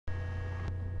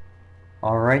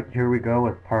Alright, here we go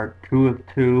with part 2 of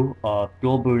 2 of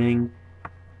dual booting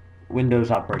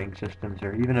Windows operating systems,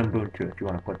 or even Ubuntu if you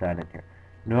want to put that in here.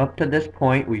 Now up to this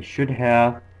point we should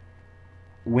have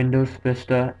Windows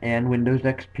Vista and Windows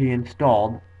XP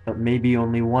installed, but maybe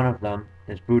only one of them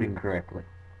is booting correctly.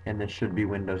 And this should be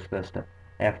Windows Vista,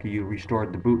 after you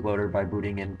restored the bootloader by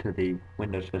booting into the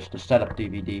Windows Vista setup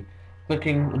DVD,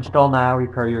 clicking install now,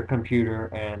 repair your computer,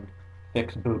 and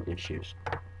fix boot issues.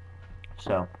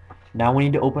 So now we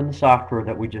need to open the software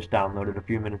that we just downloaded a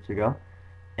few minutes ago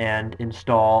and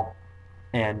install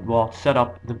and well set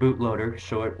up the bootloader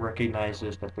so it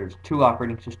recognizes that there's two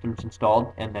operating systems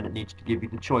installed, and then it needs to give you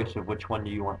the choice of which one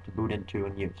do you want to boot into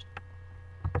and use.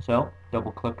 So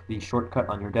double click the shortcut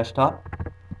on your desktop.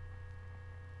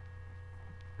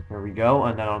 There we go,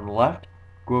 and then on the left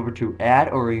go over to add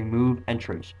or remove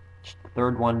entries. It's the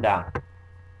third one down.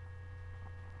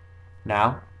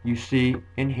 Now you see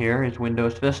in here is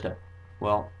Windows Vista.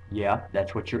 Well, yeah,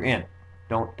 that's what you're in.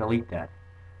 Don't delete that.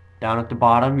 Down at the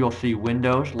bottom, you'll see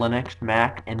Windows, Linux,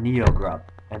 Mac, and NeoGrub,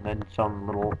 and then some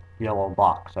little yellow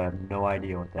box. I have no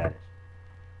idea what that is.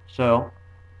 So,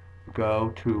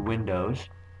 go to Windows,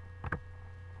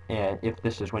 and if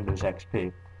this is Windows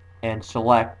XP, and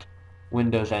select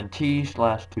Windows NT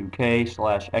slash 2K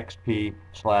slash XP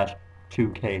slash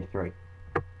 2K3.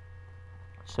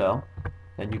 So,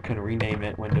 then you can rename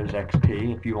it Windows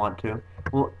XP if you want to.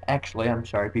 Well, actually, I'm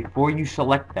sorry, before you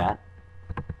select that,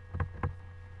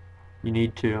 you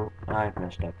need to, I've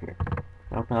messed up here.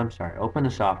 Open the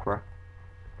software,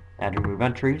 add remove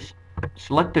entries,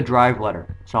 select the drive letter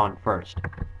it's on first.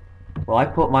 Well, I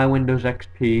put my Windows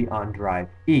XP on drive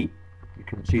E. You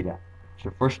can see that.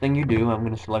 So first thing you do, I'm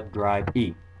going to select drive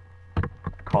E.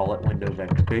 Call it Windows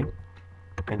XP,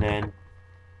 and then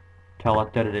tell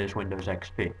it that it is Windows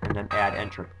XP, and then add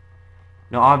entry.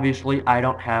 Now obviously I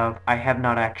have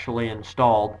not actually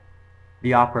installed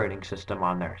the operating system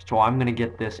on there, so I'm going to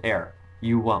get this error.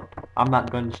 You won't. I'm not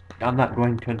going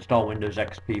to install Windows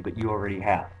XP, but you already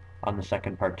have on the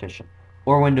second partition,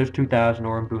 or Windows 2000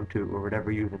 or Ubuntu or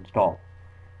whatever you've installed.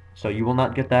 So you will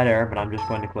not get that error, but I'm just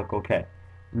going to click OK.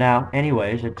 Now,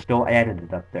 anyways, it still added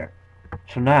it up there.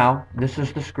 So now this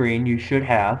is the screen you should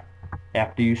have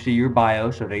after you see your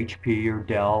BIOS of HP or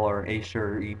Dell or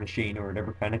Acer or eMachine or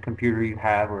whatever kind of computer you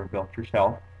have or built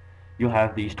yourself. You'll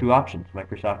have these two options,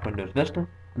 Microsoft Windows Vista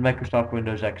and Microsoft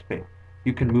Windows XP.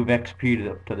 You can move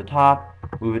XP to the top,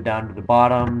 move it down to the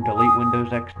bottom, delete Windows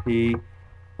XP,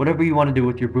 whatever you want to do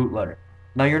with your bootloader.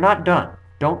 Now you're not done.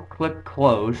 Don't click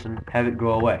close and have it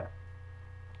go away.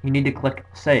 You need to click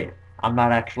save. I'm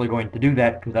not actually going to do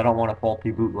that because I don't want a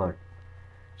faulty bootloader.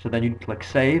 So then you click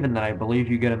save, and then I believe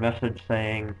you get a message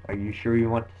saying, are you sure you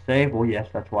want to save? Well, yes,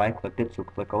 that's why I clicked it, so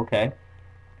click OK.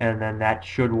 And then that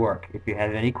should work. If you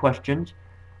have any questions,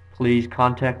 please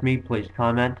contact me, please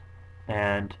comment,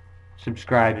 and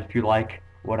subscribe if you like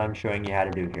what I'm showing you how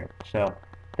to do here. So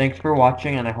thanks for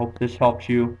watching, and I hope this helps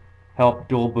you help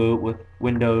dual boot with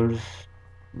Windows,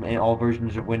 all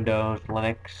versions of Windows,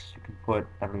 Linux. You can put,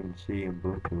 I mean, C and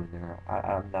Ubuntu in there.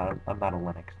 I'm not a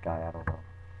Linux guy. I don't know.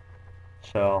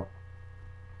 So,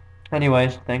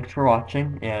 anyways, thanks for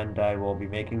watching, and I will be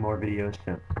making more videos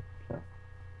soon. So,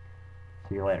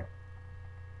 see you later.